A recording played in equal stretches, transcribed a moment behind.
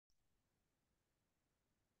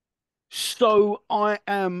So I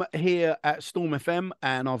am here at StormFM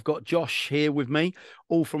and I've got Josh here with me,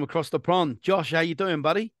 all from across the pond. Josh, how you doing,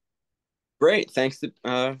 buddy? Great. Thanks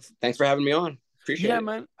for having me on. Appreciate Yeah, it.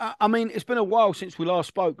 man. I mean, it's been a while since we last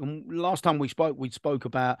spoke, and last time we spoke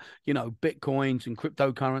about bitcoins and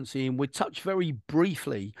cryptocurrency, and we touched very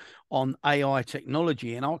briefly on AI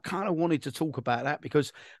technology, and I kind of wanted to talk about that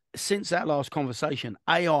because since that last conversation,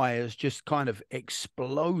 AI has just kind of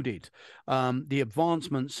exploded. The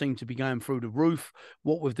advancements seem to be going through the roof.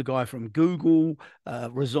 What with the guy from Google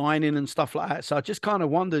resigning and stuff like that, so I just kind of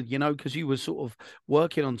wondered, because you were sort of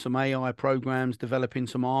working on some AI programs, developing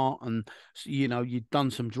some art, and you've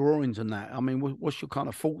done some drawings and that. I mean, what's your kind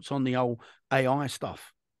of thoughts on the old AI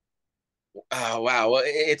stuff? Oh wow. Well,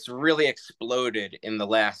 it's really exploded in the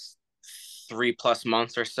last 3+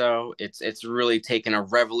 months or so. It's really taken a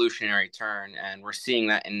revolutionary turn, and we're seeing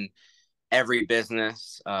that in every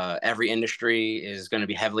business. Every industry is going to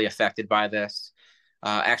be heavily affected by this.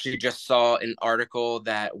 Actually, just saw an article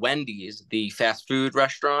that Wendy's, the fast food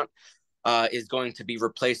restaurant, is going to be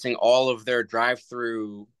replacing all of their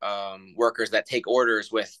drive-through workers that take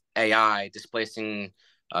orders with AI, displacing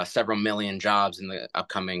several million jobs in the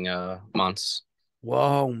upcoming months.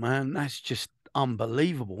 Whoa, man, that's just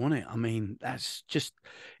unbelievable, isn't it? I mean, that's just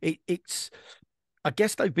it's. I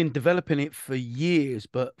guess they've been developing it for years,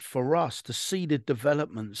 but for us to see the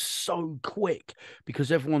development so quick because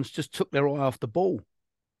everyone's just took their eye off the ball.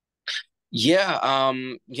 Yeah,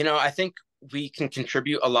 I think we can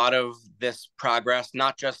contribute a lot of this progress,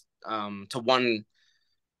 not just to one,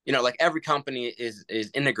 like every company is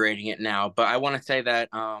integrating it now, but I want to say that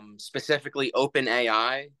specifically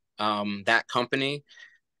OpenAI, that company,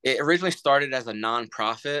 it originally started as a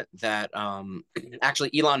nonprofit that actually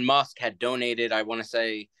Elon Musk had donated, I want to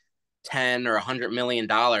say 10 or $100 million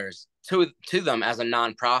to them as a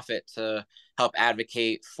nonprofit to help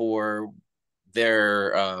advocate for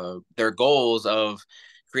their goals of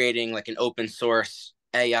creating like an open source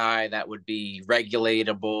AI that would be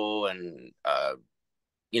regulatable and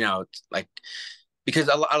like because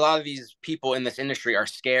a lot of these people in this industry are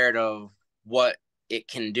scared of what it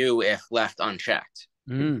can do if left unchecked.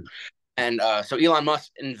 Mm. And so Elon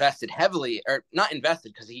Musk invested heavily, or not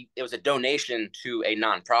invested because it was a donation to a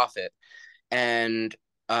nonprofit. And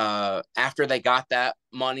after they got that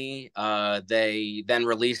money, they then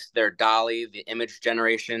released their Dolly, the image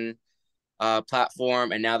generation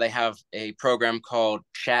platform, and now they have a program called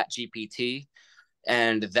Chat GPT,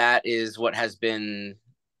 and that is what has been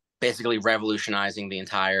basically revolutionizing the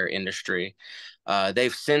entire industry.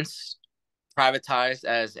 They've since privatized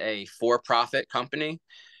as a for-profit company,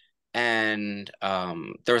 and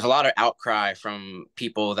there was a lot of outcry from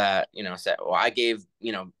people that said, well, I gave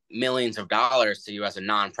millions of dollars to you as a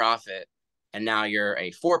nonprofit, and now you're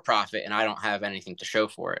a for-profit and I don't have anything to show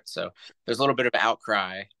for it. So there's a little bit of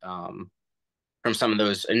outcry from some of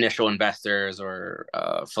those initial investors or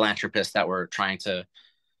philanthropists that were trying to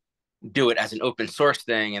do it as an open source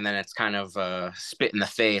thing, and then it's kind of spit in the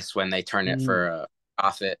face when they turn it Mm. for a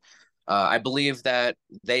profit. I believe that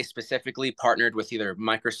they specifically partnered with either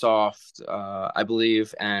Microsoft, I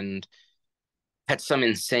believe, and had some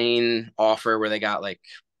insane offer where they got like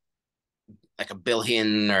a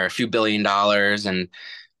billion or a few $1 billion, and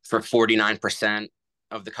for 49%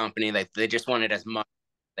 of the company, they just wanted as much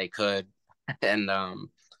as they could. And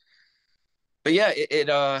but yeah,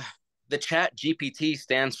 the Chat GPT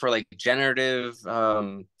stands for like generative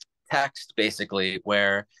text, basically,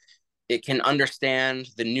 where it can understand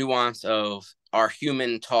the nuance of our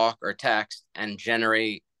human talk or text and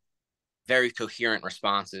generate very coherent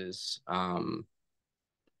responses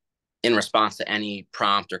in response to any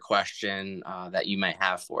prompt or question that you might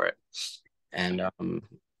have for it. And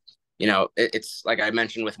it's like I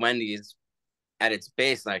mentioned with Wendy's, at its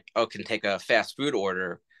base, like, oh, it can take a fast food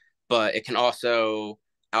order, but it can also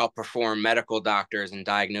outperform medical doctors in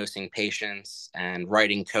diagnosing patients and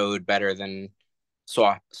writing code better than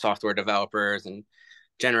software developers and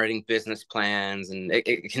generating business plans. And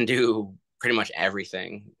it can do pretty much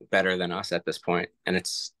everything better than us at this point. And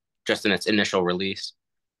it's just in its initial release.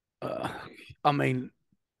 Uh, I mean,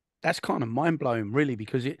 that's kind of mind blowing, really,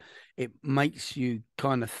 because it makes you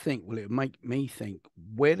kind of think. Well, it make me think.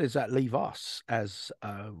 Where does that leave us as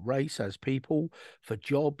a race, as people, for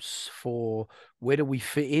jobs, for where do we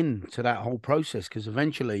fit into that whole process? Because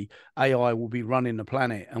eventually AI will be running the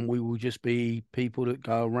planet, and we will just be people that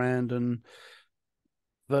go around and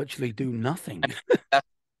virtually do nothing. That's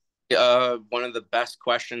one of the best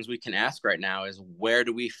questions we can ask right now is where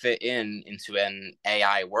do we fit into an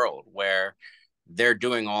AI world where they're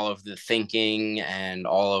doing all of the thinking and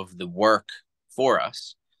all of the work for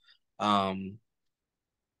us. Um,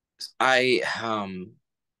 I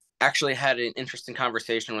actually had an interesting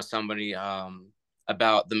conversation with somebody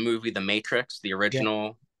about the movie The Matrix, the Yeah,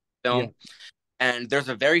 original yeah, film. And there's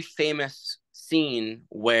a very famous scene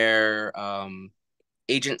where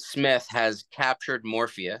Agent Smith has captured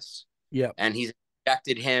Morpheus yeah. and he's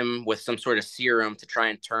injected him with some sort of serum to try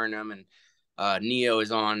and turn him. And Neo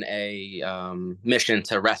is on a mission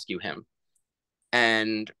to rescue him.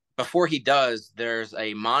 And before he does, there's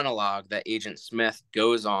a monologue that Agent Smith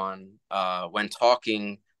goes on when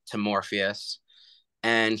talking to Morpheus.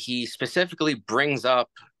 And he specifically brings up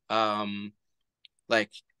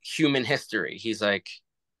like human history. He's like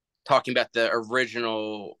talking about the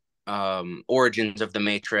original origins of the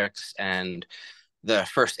Matrix, and the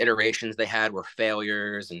first iterations they had were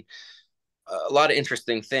failures, and a lot of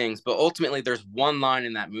interesting things. But ultimately, there's one line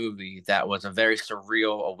in that movie that was a very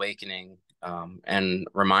surreal awakening and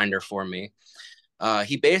reminder for me.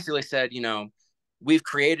 He basically said, you know, we've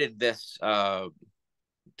created this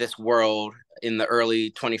world in the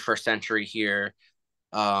early 21st century here,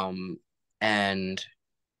 um, and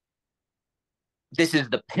this is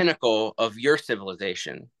the pinnacle of your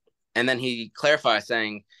civilization. And then he clarifies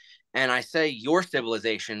saying, and I say your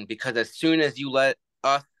civilization because as soon as you let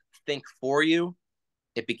us think for you,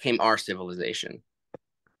 it became our civilization.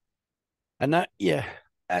 And that, yeah,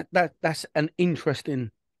 that's an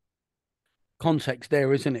interesting context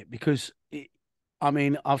there, isn't it? Because I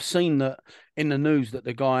mean, I've seen that in the news that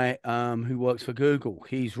the guy who works for Google,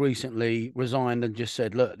 he's recently resigned and just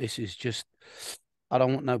said, "Look, this is just, I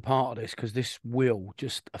don't want no part of this because this will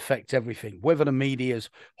just affect everything." Whether the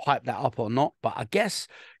media's hyped that up or not, but I guess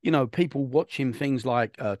people watching things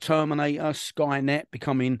like Terminator, Skynet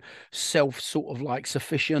becoming self sort of like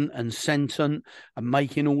sufficient and sentient and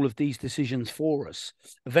making all of these decisions for us.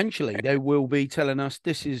 Eventually, they will be telling us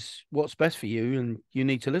this is what's best for you, and you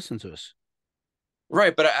need to listen to us.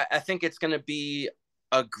 Right, but I think it's going to be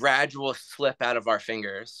a gradual slip out of our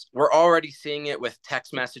fingers. We're already seeing it with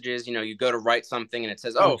text messages. You know, you go to write something and it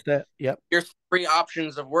says, "Oh, Post that. Yep. here's three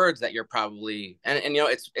options of words that you're probably," and you know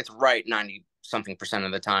it's right 90 something percent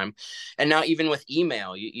of the time. And now even with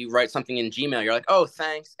email, you write something in Gmail, you're like, "Oh,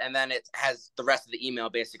 thanks," and then it has the rest of the email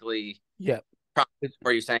basically Yep.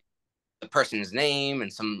 where you saying the person's name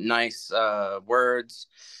and some nice words.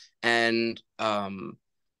 And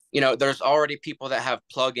you know, there's already people that have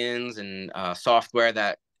plugins and software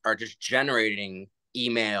that are just generating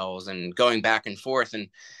emails and going back and forth. And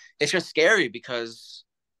it's just scary because,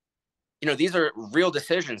 you know, these are real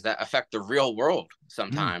decisions that affect the real world Mm,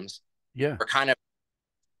 sometimes. yeah. We're kind of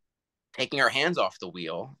taking our hands off the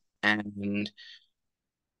wheel. And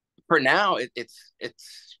for now, it's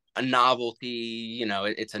a novelty, you know,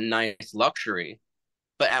 it's a nice luxury.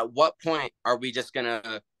 But at what point are we just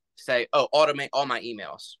gonna say, "Oh, automate all my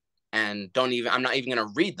emails," and don't even I'm not even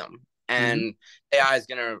gonna read them, Hmm. and AI is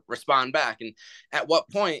gonna respond back? And at what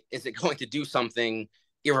point is it going to do something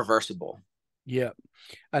irreversible? Yeah.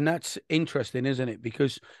 And that's interesting, isn't it?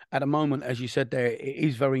 Because at the moment, as you said there, it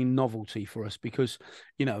is very novelty for us because,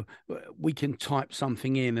 we can type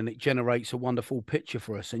something in and it generates a wonderful picture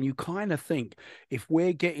for us. And you kind of think if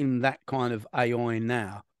we're getting that kind of AI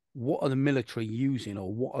now, what are the military using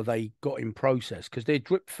or what are they got in process? Because they're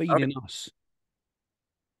drip Oh, feeding us.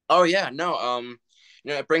 oh yeah, no, you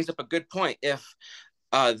know, it brings up a good point. If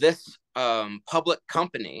this public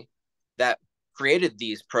company that created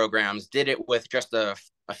these programs did it with just a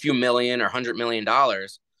few million or $100 million.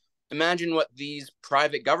 Imagine what these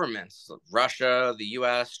private governments, Russia, the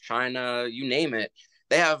US, China, you name it,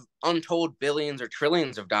 they have untold billions or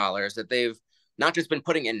trillions of dollars that they've not just been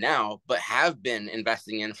putting in now, but have been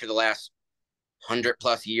investing in for the last 100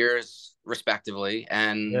 plus years, respectively.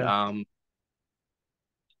 And Yeah.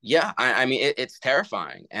 yeah, I mean, it's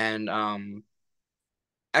terrifying. And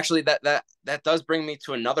actually, that does bring me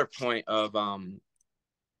to another point of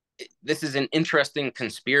this is an interesting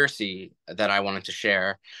conspiracy that I wanted to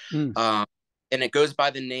share. Mm. Um, and it goes by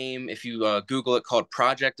the name, if you Google it, called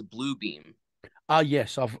Project Bluebeam. Ah,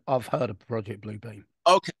 yes, I've heard of Project Bluebeam.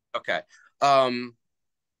 Okay, okay. Um,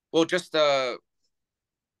 well, just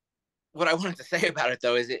what I wanted to say about it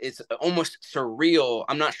though is it's almost surreal.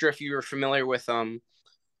 I'm not sure if you were familiar with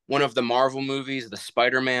one of the Marvel movies, the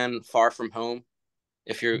Spider-Man Far From Home.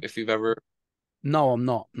 If you've ever, No, I'm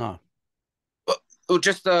not. No. well,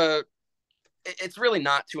 just it's really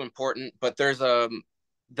not too important, but there's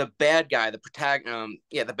the bad guy, the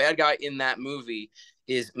bad guy in that movie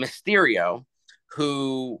is Mysterio,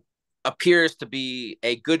 who appears to be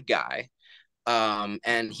a good guy,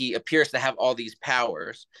 and he appears to have all these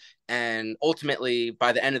powers. And ultimately,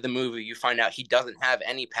 by the end of the movie, you find out he doesn't have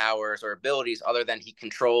any powers or abilities other than he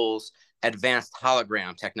controls advanced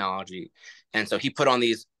hologram technology. And so he put on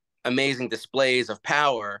these amazing displays of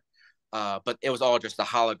power, but it was all just a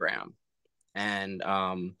hologram. And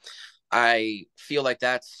I feel like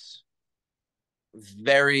that's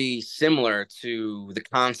very similar to the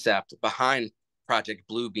concept behind Project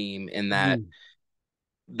Bluebeam, in that Mm.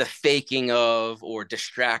 the faking of or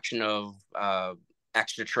distraction of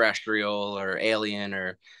extraterrestrial or alien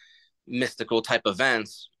or mystical type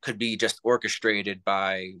events could be just orchestrated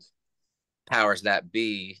by powers that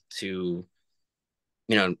be to,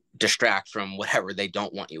 distract from whatever they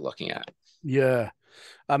don't want you looking at. Yeah.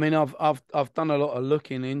 I mean, I've done a lot of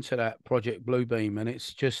looking into that Project Bluebeam, and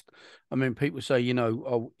it's just, I mean, people say,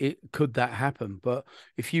 oh, it could that happen, but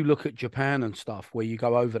if you look at Japan and stuff, where you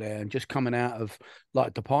go over there and just coming out of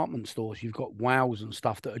like department stores, you've got wows and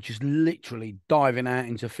stuff that are just literally diving out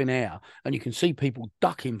into thin air, and you can see people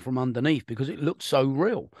ducking from underneath because it looks so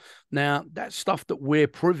real. Now, that's stuff that we're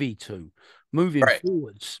privy to moving Right.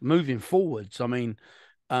 forwards. Moving forwards, I mean,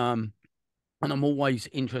 um, and I'm always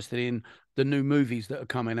interested in the new movies that are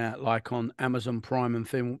coming out, like on Amazon Prime and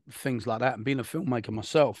things like that. And being a filmmaker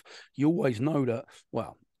myself, you always know that.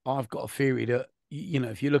 Well, I've got a theory that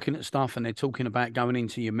if you're looking at stuff and they're talking about going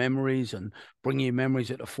into your memories and bringing your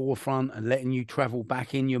memories at the forefront and letting you travel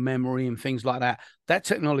back in your memory and things like that, that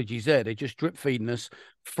technology's there. They're just drip feeding us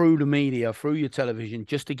through the media, through your television,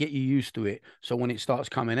 just to get you used to it. So when it starts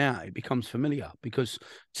coming out, it becomes familiar, because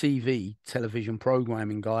television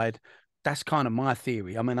programming guide, that's kind of my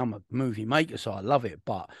theory. I mean, I'm a movie maker, so I love it,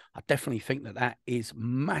 but I definitely think that that is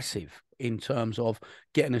massive in terms of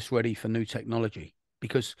getting us ready for new technology.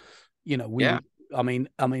 Because, Yeah.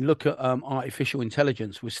 look at artificial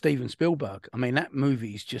intelligence with Steven Spielberg. I mean, that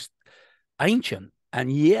movie is just ancient,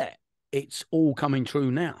 and yet it's all coming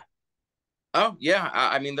true now. Oh yeah.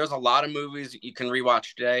 I mean, there's a lot of movies you can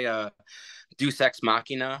rewatch today. Deus Ex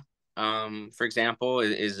Machina, for example,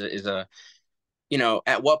 is a,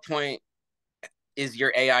 at what point is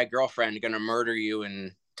your AI girlfriend going to murder you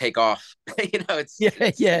and take off?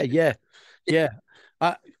 Yeah, yeah, yeah, yeah.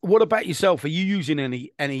 What about yourself? Are you using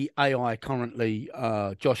any AI currently,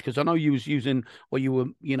 Josh? Because I know you was using, or you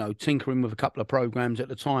were, tinkering with a couple of programs at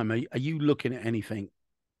the time. Are you looking at anything?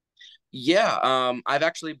 Yeah, I've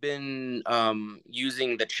actually been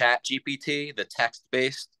using the Chat GPT, the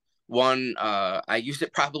text-based one. I use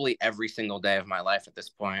it probably every single day of my life at this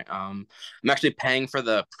point. I'm actually paying for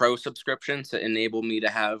the pro subscription to enable me to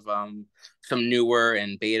have some newer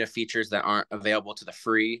and beta features that aren't available to the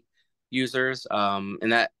free users.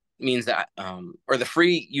 And that means that, or the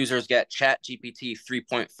free users get Chat GPT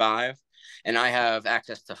 3.5, and I have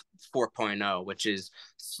access to 4.0, which is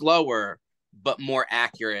slower but more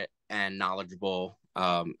accurate and knowledgeable,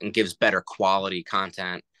 and gives better quality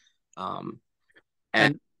content. Um,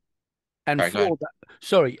 and And and sorry, go ahead. for that,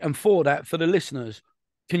 sorry, and for that, for the listeners,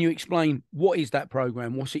 can you explain what is that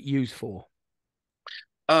program? What's it used for?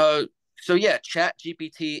 Uh, so yeah, Chat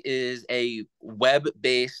GPT is a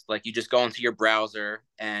web-based, like you just go into your browser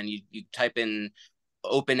and you type in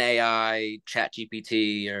OpenAI, Chat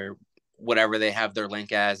GPT, or whatever they have their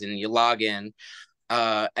link as, and you log in.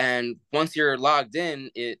 And once you're logged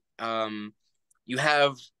in, you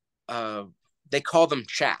have uh, they call them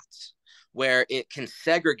chats, where it can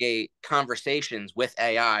segregate conversations with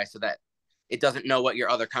AI so that it doesn't know what your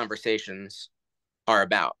other conversations are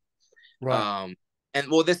about. Right. Um, and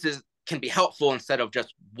well, this is can be helpful instead of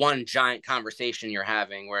just one giant conversation you're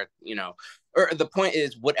having, where or the point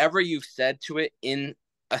is, whatever you've said to it in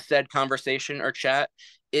a said conversation or chat,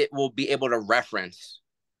 it will be able to reference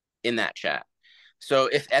in that chat. So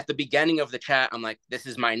if at the beginning of the chat, I'm like, this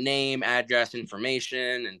is my name, address,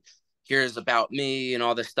 information, and here's about me and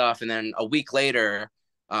all this stuff. And then a week later,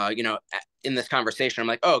 in this conversation, I'm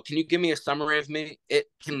like, oh, can you give me a summary of me? It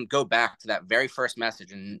can go back to that very first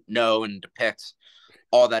message and know and depict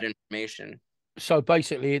all that information. So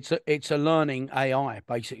basically, it's a learning AI.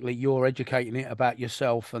 Basically, you're educating it about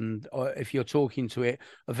yourself, and if you're talking to it,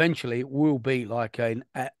 eventually it will be like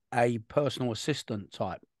a personal assistant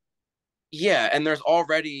type. Yeah, and there's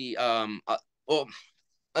already well,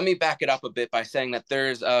 let me back it up a bit by saying that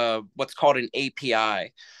there's what's called an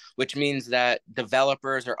API, which means that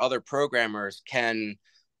developers or other programmers can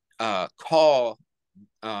call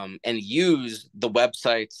and use the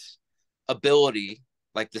website's ability,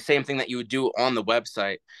 like the same thing that you would do on the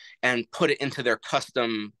website, and put it into their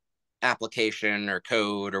custom application or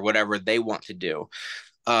code or whatever they want to do.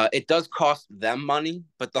 It does cost them money,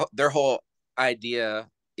 but their whole idea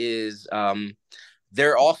is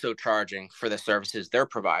they're also charging for the services they're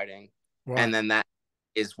providing, Right. and then that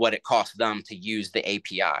is what it costs them to use the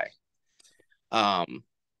API. I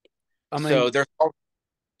So mean, there's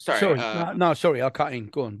sorry, sorry, no, sorry, I cut in.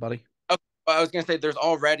 Go on, buddy. okay, I was gonna say there's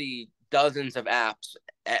already dozens of apps.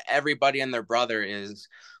 Everybody and their brother is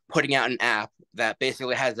putting out an app that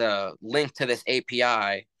basically has a link to this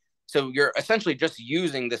API. So you're essentially just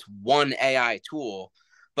using this one AI tool,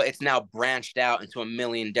 but it's now branched out into a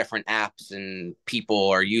million different apps, and people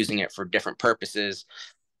are using it for different purposes.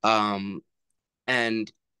 Um,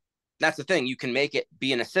 and that's the thing. You can make it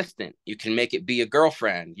be an assistant. You can make it be a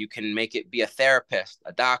girlfriend. You can make it be a therapist,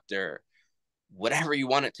 a doctor, whatever you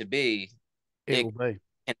want it to be. It will be.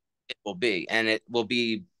 It will be, and it will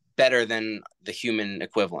be better than the human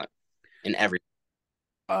equivalent in every.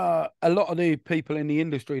 A lot of the people in the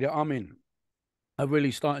industry that I'm in are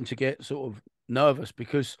really starting to get sort of nervous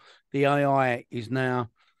because the AI is now.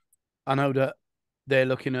 I know that they're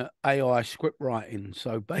looking at AI script writing.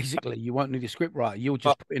 So basically, you won't need a script writer. You'll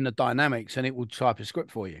Well, just put in the dynamics and it will type a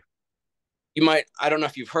script for you. you might. I don't know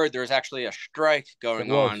if you've heard. There's actually a strike It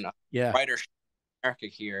going was. on, Yeah. writers in America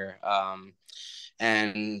here,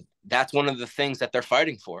 and that's one of the things that they're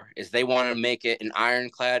fighting for. Is they want to make it an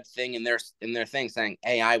ironclad thing in their thing, saying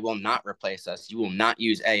AI will not replace us. You will not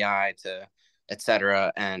use AI to,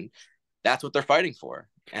 etc. And that's what they're fighting for.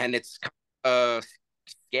 And it's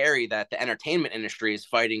scary that the entertainment industry is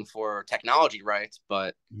fighting for technology rights,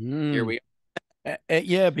 but here Mm. we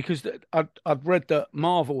Yeah, because I've read that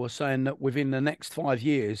Marvel was saying that within the next 5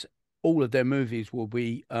 years, all of their movies will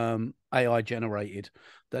be AI generated.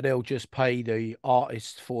 That they'll just pay the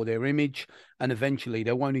artists for their image, and eventually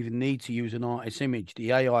they won't even need to use an artist's image.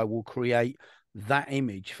 The AI will create that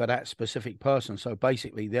image for that specific person. So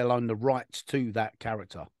basically, they'll own the rights to that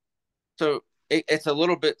character. so it's a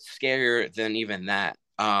little bit scarier than even that.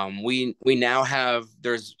 We now have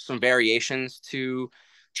there's some variations to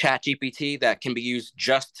Chat GPT that can be used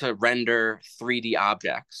just to render 3D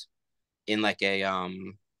objects in like a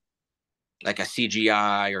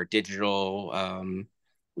CGI or digital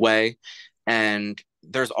way. And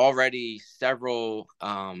there's already several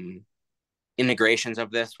integrations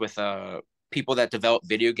of this with people that develop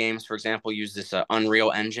video games, for example, use this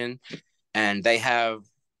Unreal Engine, and they have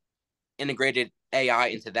integrated AI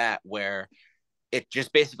into that where it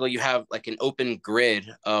just basically you have like an open grid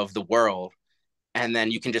of the world, and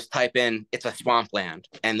then you can just type in it's a swampland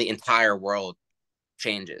and the entire world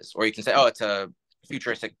changes, or you can say oh it's a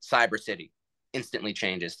futuristic cyber city, instantly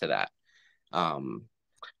changes to that. um,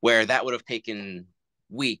 where that would have taken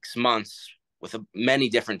weeks, months with many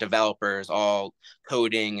different developers all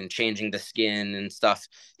coding and changing the skin and stuff,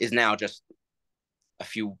 is now just a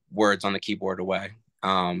few words on the keyboard away.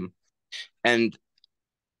 And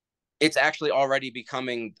it's actually already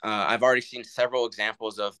becoming, I've already seen several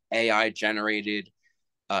examples of AI generated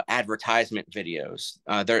advertisement videos.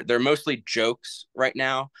 They're mostly jokes right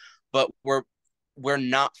now, but we're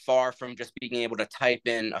not far from just being able to type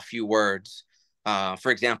in a few words.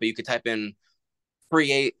 For example, you could type in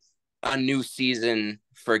create a new season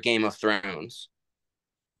for Game of Thrones,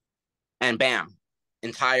 and bam,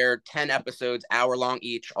 entire 10 episodes, hour long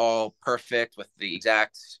each, all perfect with the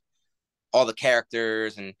exact all the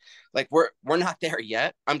characters. And like we're not there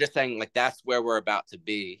yet. I'm just saying like that's where we're about to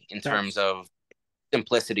be in terms That's of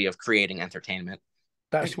simplicity of creating entertainment.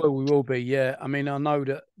 that's where we will be. Yeah, I mean, I know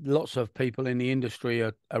that lots of people in the industry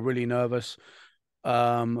are really nervous.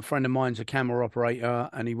 A friend of mine's a camera operator,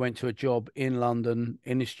 and he went to a job in London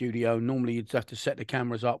in the studio. Normally, you'd have to set the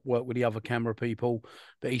cameras up, work with the other camera people.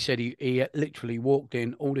 But he said he literally walked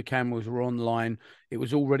in, all the cameras were online. It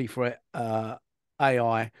was all ready for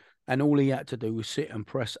AI, and all he had to do was sit and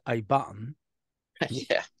press a button.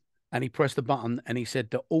 Yeah. And he pressed the button, and he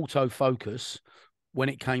said the autofocus when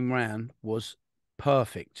it came round was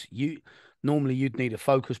perfect. Normally you'd need a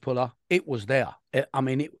focus puller. It was there. I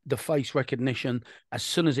mean, the face recognition as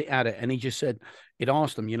soon as it had it, and he just said, it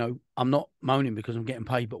asked him, I'm not moaning because I'm getting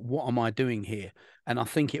paid, but what am I doing here? And I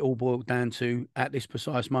think it all boiled down to at this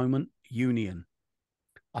precise moment, union.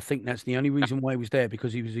 I think that's the only reason why he was there,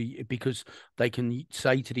 because because they can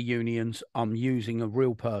say to the unions, "I'm using a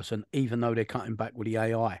real person," even though they're cutting back with the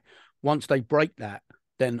AI. Once they break that,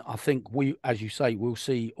 then I think we, as you say, we'll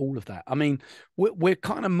see all of that. I mean, we're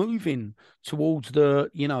kind of moving towards the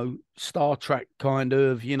Star Trek kind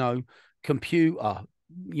of computer,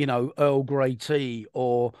 Earl Grey tea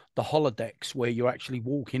or the holodecks where you're actually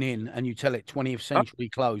walking in and you tell it 20th century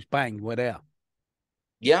clothes, bang, we're there.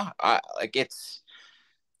 Yeah, like it's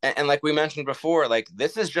and like we mentioned before, like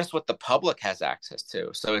this is just what the public has access to.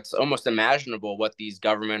 So it's almost imaginable what these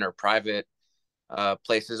government or private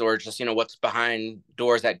places, or just what's behind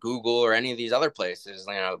doors at Google or any of these other places,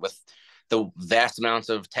 with the vast amounts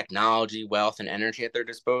of technology, wealth, and energy at their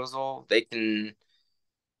disposal, they can.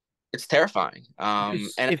 It's terrifying.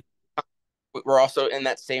 Because And if we're also in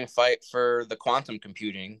that same fight for the quantum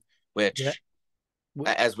computing, yeah, which,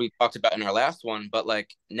 as we talked about in our last one, but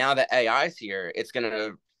like now that AI is here, it's going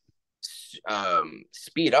to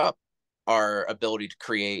speed up our ability to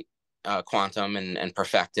create quantum and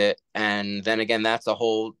perfect it. And then again, that's a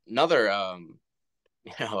whole another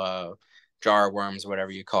you know jar of worms, whatever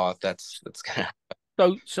you call it. That's gonna.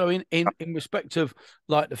 so in respect of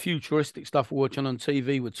like the futuristic stuff we're watching on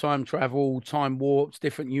TV with time travel, time warps,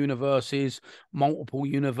 different universes, multiple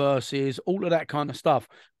universes, all of that kind of stuff.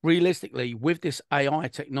 Realistically, with this AI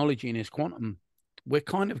technology and this quantum, we're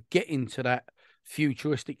kind of getting to that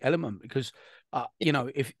futuristic element because you know,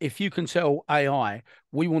 if you can tell AI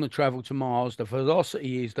we want to travel to Mars, the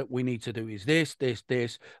velocity is that we need to do is this,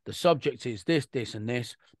 the subject is this, and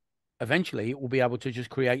this. Eventually, it will be able to just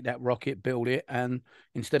create that rocket, build it, and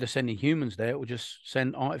instead of sending humans there, it will just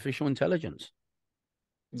send artificial intelligence.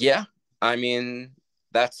 Yeah, I mean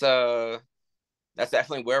that's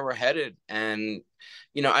definitely where we're headed. And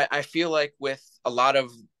I feel like with a lot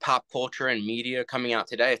of pop culture and media coming out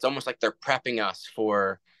today, it's almost like they're prepping us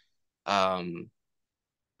for um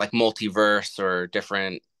like multiverse or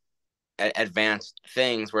different advanced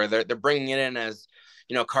things where they're bringing it in as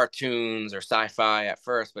cartoons or sci-fi at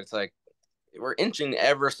first, but it's like we're inching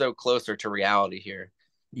ever so closer to reality here.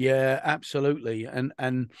 Yeah, absolutely. And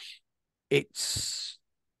it's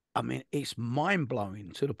I mean, it's mind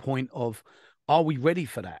blowing to the point of, are we ready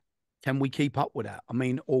for that? Can we keep up with that? I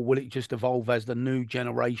mean, or will it just evolve as the new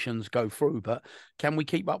generations go through? But can we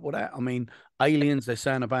keep up with that? I mean, aliens, they're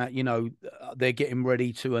saying about, they're getting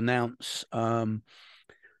ready to announce,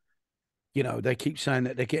 they keep saying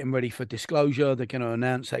that they're getting ready for disclosure. They're going to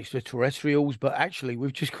announce extraterrestrials, but actually,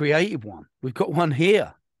 we've just created one. We've got one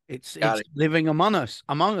here. Got It's it. living among us,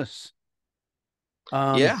 among us.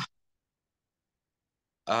 Um, Yeah.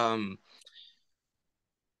 um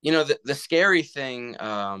the scary thing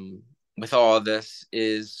with all of this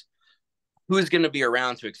is who's going to be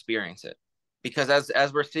around to experience it, because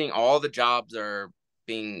as we're seeing all the jobs are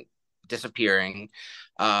being disappearing,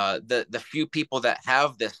 the few people that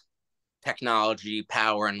have this technology,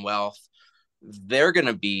 power, and wealth, they're going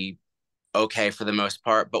to be okay for the most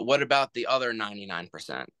part. But what about the other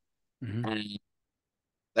 99%? mhm. And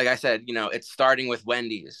like I said, it's starting with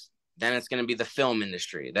Wendy's, then it's going to be the film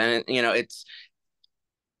industry, then it's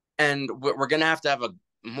and we're going to have a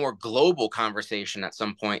more global conversation at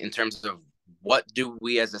some point in terms of what do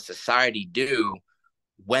we as a society do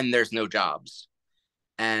when there's no jobs.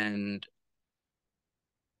 And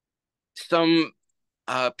some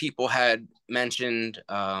people had mentioned,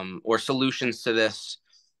 or solutions to this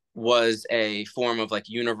was a form of like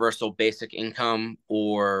universal basic income,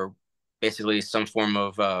 or basically some form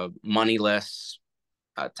of moneyless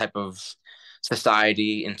type of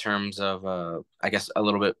society, in terms of I guess a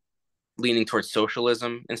little bit leaning towards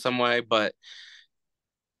socialism in some way, but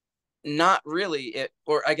not really.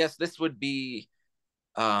 Or I guess this would be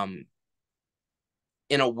um,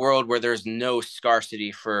 in a world where there's no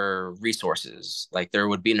scarcity for resources. Like there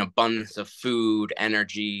would be an abundance of food,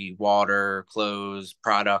 energy, water, clothes,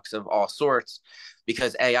 products of all sorts,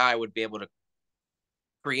 because AI would be able to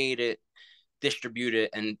create it, distribute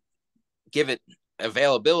it, and give it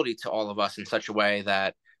availability to all of us in such a way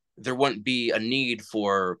that there wouldn't be a need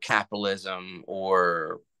for capitalism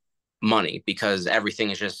or money, because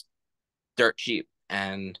everything is just dirt cheap.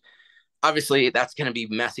 And obviously, that's going to be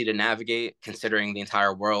messy to navigate, considering the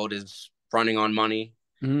entire world is running on money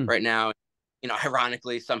Mm. right now.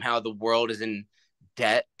 Ironically, somehow the world is in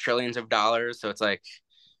debt, trillions of dollars. So it's like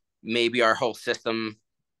maybe our whole system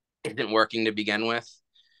isn't working to begin with.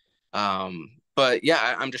 But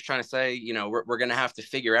yeah, I'm just trying to say, we're going to have to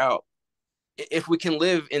figure out if we can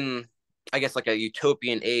live in, I guess, like a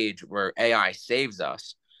utopian age where AI saves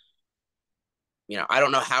us. I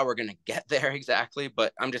don't know how we're going to get there exactly,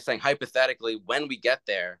 but I'm just saying hypothetically, when we get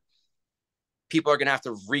there, people are going to have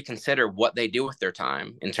to reconsider what they do with their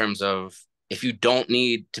time, in terms of, if you don't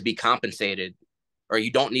need to be compensated, or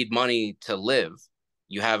you don't need money to live,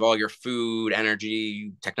 you have all your food,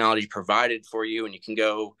 energy, technology provided for you, and you can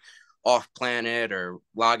go off planet or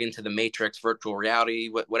log into the matrix, virtual reality,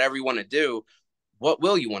 whatever you want to do. What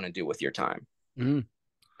will you want to do with your time? Mm.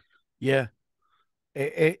 Yeah,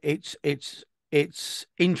 it's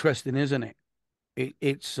interesting, isn't it?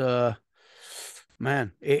 It's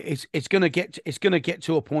man, it's gonna get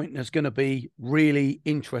to a point that's gonna be really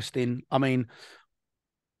interesting. I mean,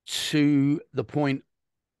 to the point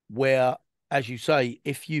where, as you say,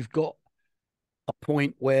 if you've got a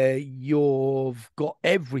point where you've got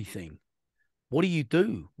everything, what do you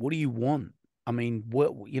do? What do you want? I mean,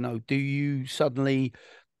 what, do you suddenly,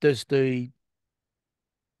 does the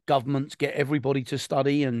governments get everybody to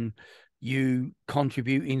study and you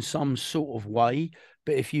contribute in some sort of way?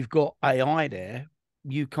 But if you've got AI there,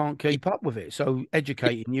 you can't keep up with it. So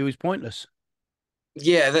educating you is pointless.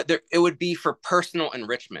 Yeah, that there it would be for personal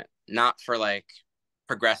enrichment, not for like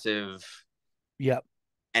progressive Yep.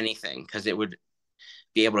 anything, because it would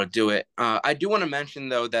be able to do it. I do want to mention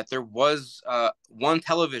though that there was one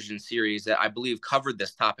television series that I believe covered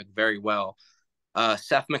this topic very well.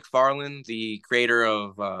 Seth MacFarlane, the creator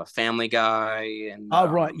of Family Guy, and Oh,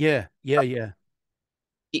 right. Yeah. Yeah. Yeah.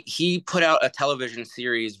 he put out a television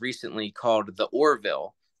series recently called The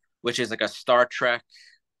Orville, which is like a Star Trek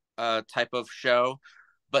type of show,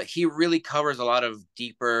 but he really covers a lot of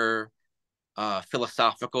deeper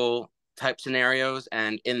philosophical type scenarios.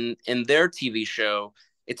 And in their TV show,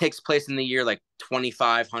 it takes place in the year like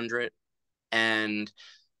 2500, and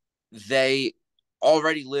they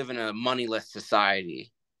already live in a moneyless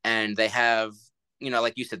society, and they have,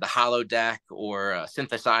 like you said, the holodeck or a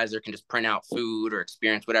synthesizer can just print out food or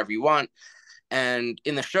experience whatever you want. And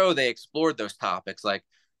in the show, they explored those topics, like,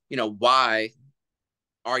 why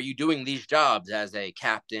are you doing these jobs as a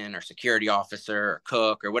captain or security officer or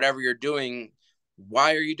cook or whatever you're doing?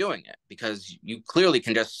 Why are you doing it? Because you clearly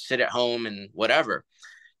can just sit at home and whatever.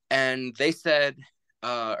 And they said,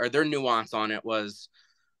 or their nuance on it was,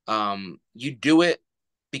 you do it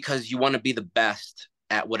because you want to be the best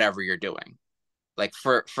at whatever you're doing, like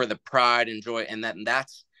for the pride and joy, and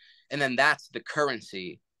that's the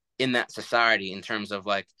currency in that society, in terms of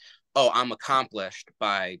like, oh, I'm accomplished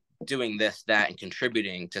by doing this, that, and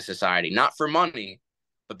contributing to society, not for money,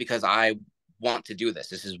 but because I want to do this.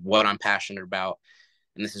 This is what I'm passionate about,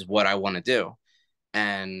 and this is what I want to do.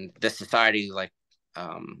 And the society like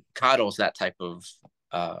coddles that type of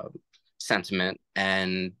uh, sentiment,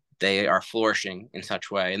 and they are flourishing in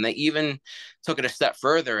such way. And they even took it a step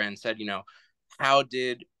further and said, how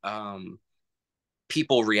did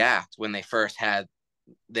people react when they first had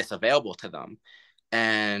this available to them?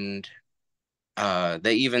 And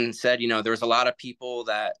they even said, there was a lot of people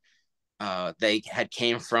that they had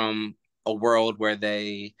came from a world where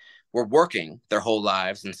they were working their whole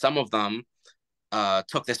lives, and some of them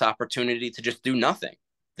took this opportunity to just do nothing.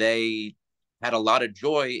 They had a lot of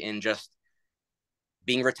joy in just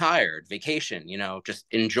being retired, vacation, just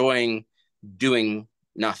enjoying doing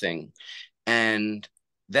nothing. And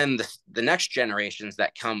then the next generations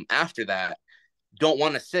that come after that don't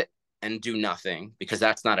want to sit and do nothing, because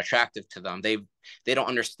that's not attractive to them. They don't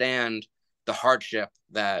understand the hardship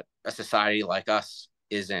that a society like us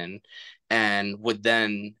is in, and would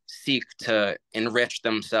then seek to enrich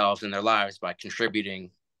themselves in their lives by contributing,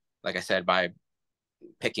 like I said, by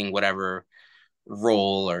picking whatever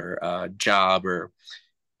role or job, or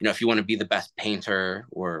if you want to be the best painter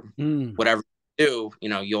or Mm. whatever you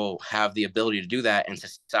do, you'll have the ability to do that, and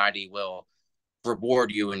society will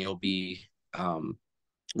reward you, and you'll be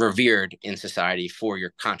revered in society for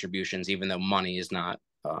your contributions, even though money is not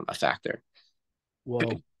a factor.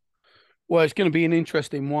 Well, well, it's going to be an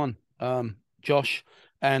interesting one, Josh.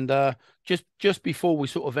 And just before we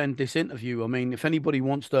sort of end this interview, I mean, if anybody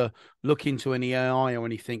wants to look into any AI or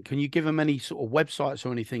anything, can you give them any sort of websites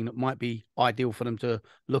or anything that might be ideal for them to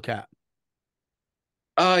look at?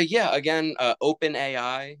 Yeah, again, Open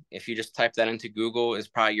AI, if you just type that into Google, is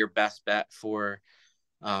probably your best bet for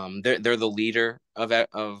they're the leader of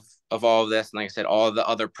all of this. And like I said, all of the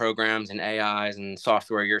other programs and AIs and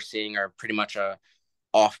software you're seeing are pretty much a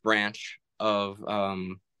off branch of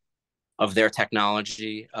their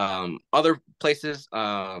technology. Other places,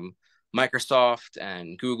 Microsoft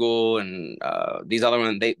and Google and these other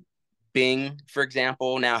ones, Bing, for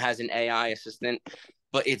example, now has an AI assistant,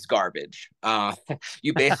 but it's garbage.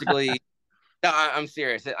 You basically, no, I'm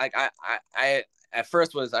serious. Like I at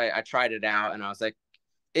first I tried it out, and I was like,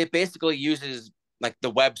 it basically uses like the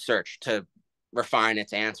web search to refine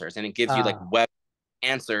its answers, and it gives you like Ah, web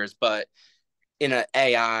answers, but in an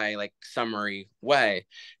AI like summary way.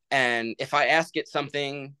 And if I ask it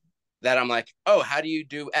something that I'm like, oh, how do you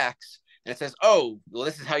do X? And it says, oh, well,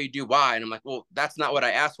 this is how you do Y. And I'm like, well, that's not what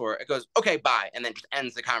I asked for. It goes, okay, bye. And then just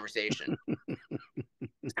ends the conversation.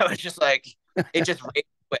 So it's just like, it just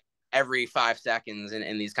every 5 seconds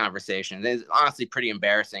in these conversations. It's honestly pretty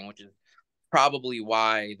embarrassing, which is probably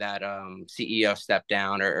why that CEO stepped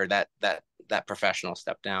down, or that professional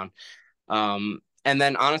stepped down. And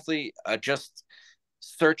then honestly, just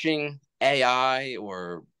searching AI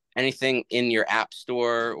or anything in your app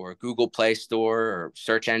store or Google Play Store or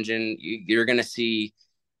search engine, you're going to see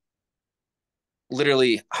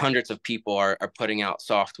literally hundreds of people are putting out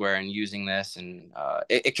software and using this, and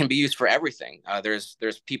it can be used for everything. There's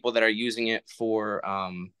people that are using it for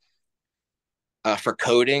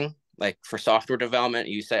coding, like for software development.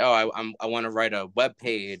 You say, oh, I want to write a web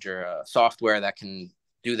page or a software that can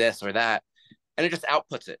do this or that, and it just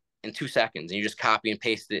outputs it in 2 seconds, and you just copy and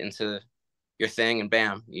paste it into your thing, and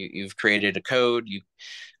bam, you've created a code.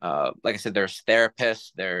 Like I said, there's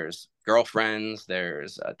therapists, there's girlfriends,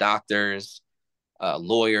 there's doctors,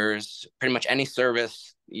 lawyers, pretty much any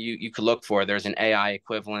service you could look for. There's an AI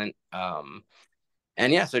equivalent, and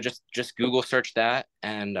yeah, so just Google search that,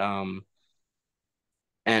 and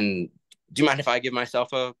do you mind if I give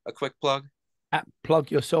myself a quick plug?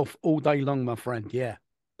 Plug yourself all day long, my friend. Yeah.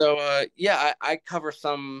 So yeah, I cover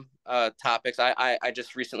some topics. I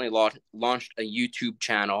just recently launched a YouTube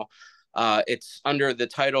channel. It's under the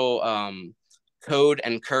title Code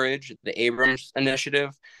and Courage, the Abrams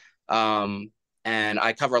Initiative. And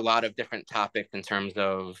I cover a lot of different topics in terms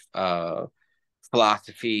of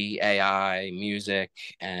philosophy, AI, music,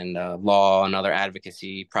 and law and other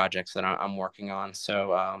advocacy projects that I'm working on.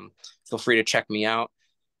 So feel free to check me out.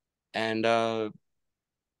 And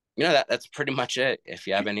that's pretty much it. If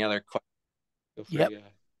you have any other questions, feel free. Yep.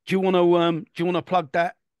 Do you want to plug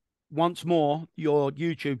that once more, your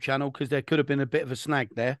YouTube channel, because there could have been a bit of a snag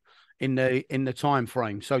there in the time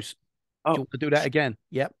frame. So do you want to do that again?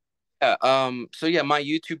 Yep. Yeah. So yeah, my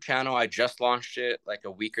YouTube channel, I just launched it like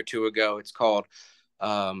a week or two ago. It's called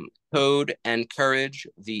Code and Courage,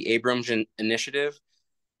 the Abrams Initiative.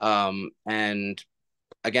 And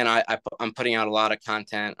again, I'm putting out a lot of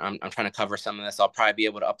content. I'm trying to cover some of this. I'll probably be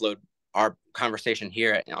able to upload our conversation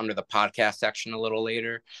here under the podcast section a little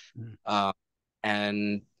later.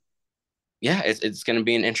 And yeah, it's going to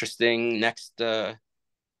be an interesting next. I'd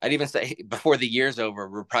even say before the year's over,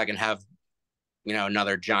 we're probably going to have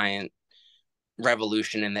another giant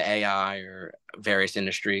revolution in the AI or various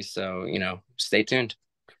industries. So stay tuned.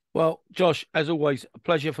 Well, Josh, as always, a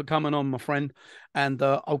pleasure for coming on, my friend. And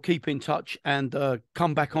I'll keep in touch and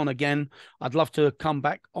come back on again. I'd love to come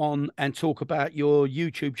back on and talk about your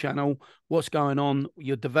YouTube channel, what's going on,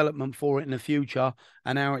 your development for it in the future,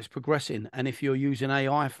 and how it's progressing. And if you're using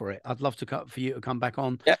AI for it, I'd love for you to come back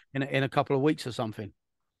on in a couple of weeks or something.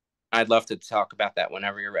 I'd love to talk about that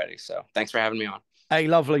whenever you're ready. So thanks for having me on. Hey,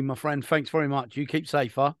 lovely, my friend. Thanks very much. You keep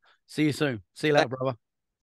safe, huh? See you soon. See you later, brother.